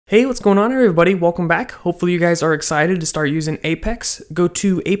Hey, what's going on everybody? Welcome back. Hopefully you guys are excited to start using Apex. Go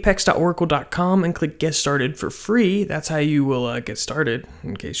to apex.oracle.com and click get started for free. That's how you will get started,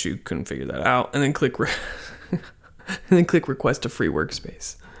 in case you couldn't figure that out. And then click request a free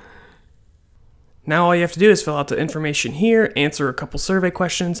workspace. Now all you have to do is fill out the information here, answer a couple survey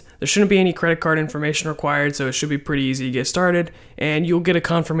questions. There shouldn't be any credit card information required, so it should be pretty easy to get started. And you'll get a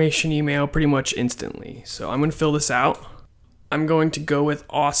confirmation email pretty much instantly. So I'm going to fill this out. I'm going to go with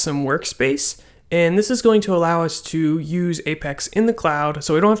Awesome Workspace, and this is going to allow us to use Apex in the cloud,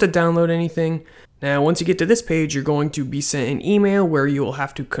 so we don't have to download anything. Now, once you get to this page, you're going to be sent an email where you will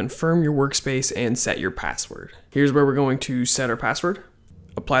have to confirm your workspace and set your password. Here's where we're going to set our password,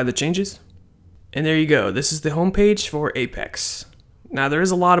 apply the changes, and there you go. This is the home page for Apex. Now, there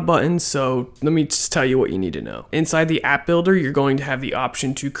is a lot of buttons, so let me just tell you what you need to know. Inside the app builder, you're going to have the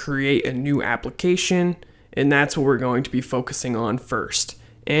option to create a new application, and that's what we're going to be focusing on first.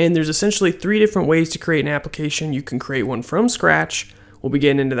 And there's essentially 3 different ways to create an application. You can create one from scratch. We'll be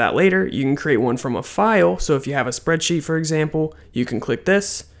getting into that later. You can create one from a file. So if you have a spreadsheet, for example, you can click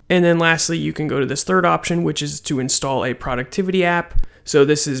this. And then lastly, you can go to this third option, which is to install a productivity app. So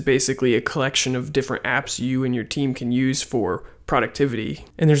this is basically a collection of different apps you and your team can use for productivity.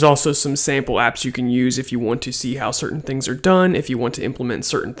 And there's also some sample apps you can use if you want to see how certain things are done, if you want to implement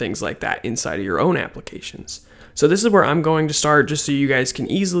certain things like that inside of your own applications. So this is where I'm going to start, just so you guys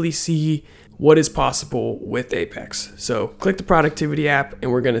can easily see what is possible with Apex. So click the productivity app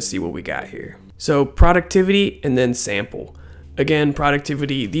and we're going to see what we got here. So productivity and then sample. Again,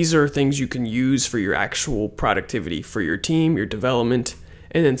 productivity, these are things you can use for your actual productivity for your team, your development.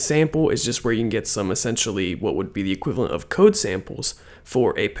 And then sample is just where you can get some essentially what would be the equivalent of code samples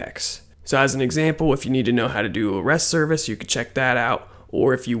for Apex. So as an example, if you need to know how to do a REST service, you could check that out.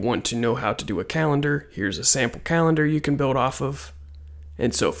 Or if you want to know how to do a calendar, here's a sample calendar you can build off of,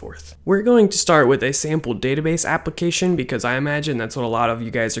 and so forth. We're going to start with a sample database application because I imagine that's what a lot of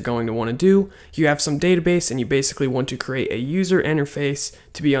you guys are going to want to do. You have some database and you basically want to create a user interface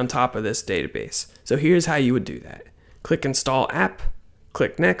to be on top of this database. So here's how you would do that. Click Install App.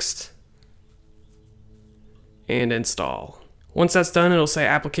 Click Next, and install. Once that's done, it'll say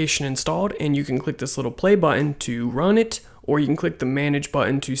application installed, and you can click this little play button to run it, or you can click the manage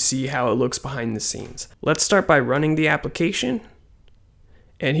button to see how it looks behind the scenes. Let's start by running the application.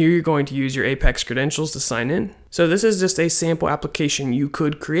 And here you're going to use your Apex credentials to sign in. So this is just a sample application you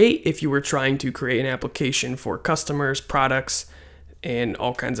could create if you were trying to create an application for customers, products, and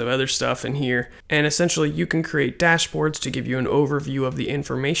all kinds of other stuff in here. And essentially you can create dashboards to give you an overview of the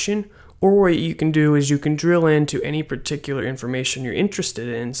information, or what you can do is you can drill into any particular information you're interested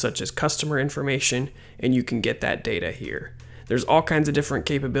in, such as customer information, and you can get that data here. There's all kinds of different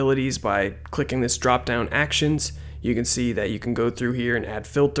capabilities by clicking this drop down actions. You can see that you can go through here and add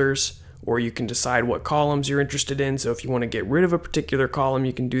filters, or you can decide what columns you're interested in. So if you want to get rid of a particular column,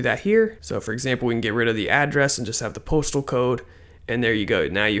 you can do that here. So for example, we can get rid of the address and just have the postal code. And there you go.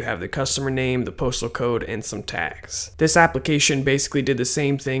 Now you have the customer name, the postal code, and some tags. This application basically did the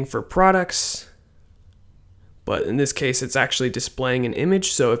same thing for products, but in this case, it's actually displaying an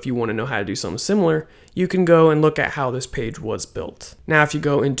image. So if you want to know how to do something similar, you can go and look at how this page was built. Now, if you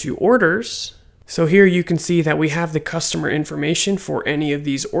go into orders, so here you can see that we have the customer information for any of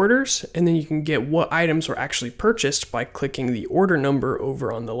these orders, and then you can get what items were actually purchased by clicking the order number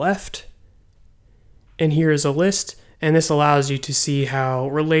over on the left. And here is a list. And this allows you to see how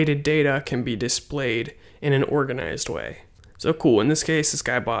related data can be displayed in an organized way. So cool. In this case, this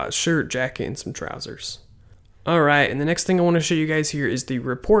guy bought a shirt, jacket, and some trousers. All right, and the next thing I want to show you guys here is the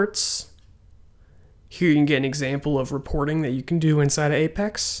reports. Here you can get an example of reporting that you can do inside of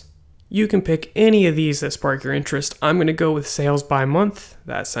Apex. You can pick any of these that spark your interest. I'm going to go with sales by month.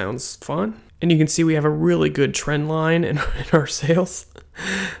 That sounds fun. And you can see we have a really good trend line in our sales.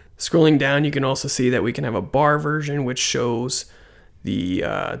 Scrolling down, you can also see that we can have a bar version, which shows the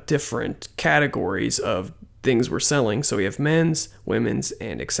different categories of things we're selling. So we have men's, women's,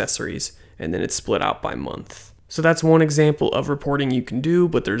 and accessories, and then it's split out by month. So that's one example of reporting you can do,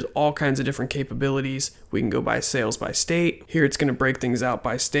 but there's all kinds of different capabilities. We can go by sales by state. Here it's going to break things out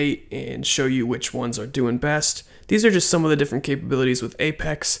by state and show you which ones are doing best. These are just some of the different capabilities with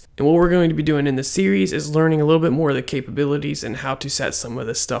Apex. And what we're going to be doing in this series is learning a little bit more of the capabilities and how to set some of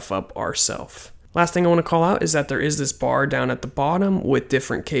this stuff up ourselves. Last thing I want to call out is that there is this bar down at the bottom with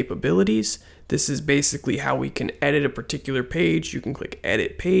different capabilities. This is basically how we can edit a particular page. You can click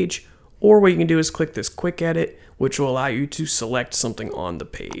edit page, or what you can do is click this quick edit, which will allow you to select something on the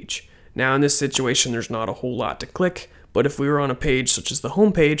page. Now in this situation, there's not a whole lot to click, but if we were on a page such as the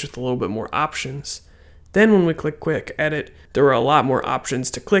home page with a little bit more options, Then when we click Quick Edit, there are a lot more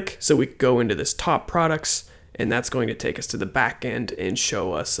options to click, so we could go into this top products, and that's going to take us to the back end and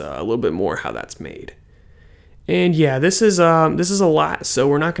show us a little bit more how that's made. And yeah, this is a lot, so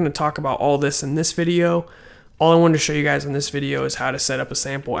we're not going to talk about all this in this video. All I wanted to show you guys in this video is how to set up a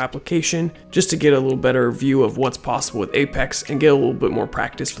sample application, just to get a little better view of what's possible with Apex and get a little bit more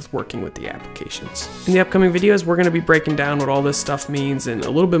practice with working with the applications. In the upcoming videos, we're going to be breaking down what all this stuff means and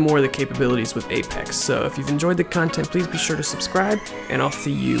a little bit more of the capabilities with Apex. So if you've enjoyed the content, please be sure to subscribe, and I'll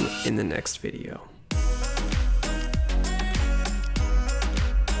see you in the next video.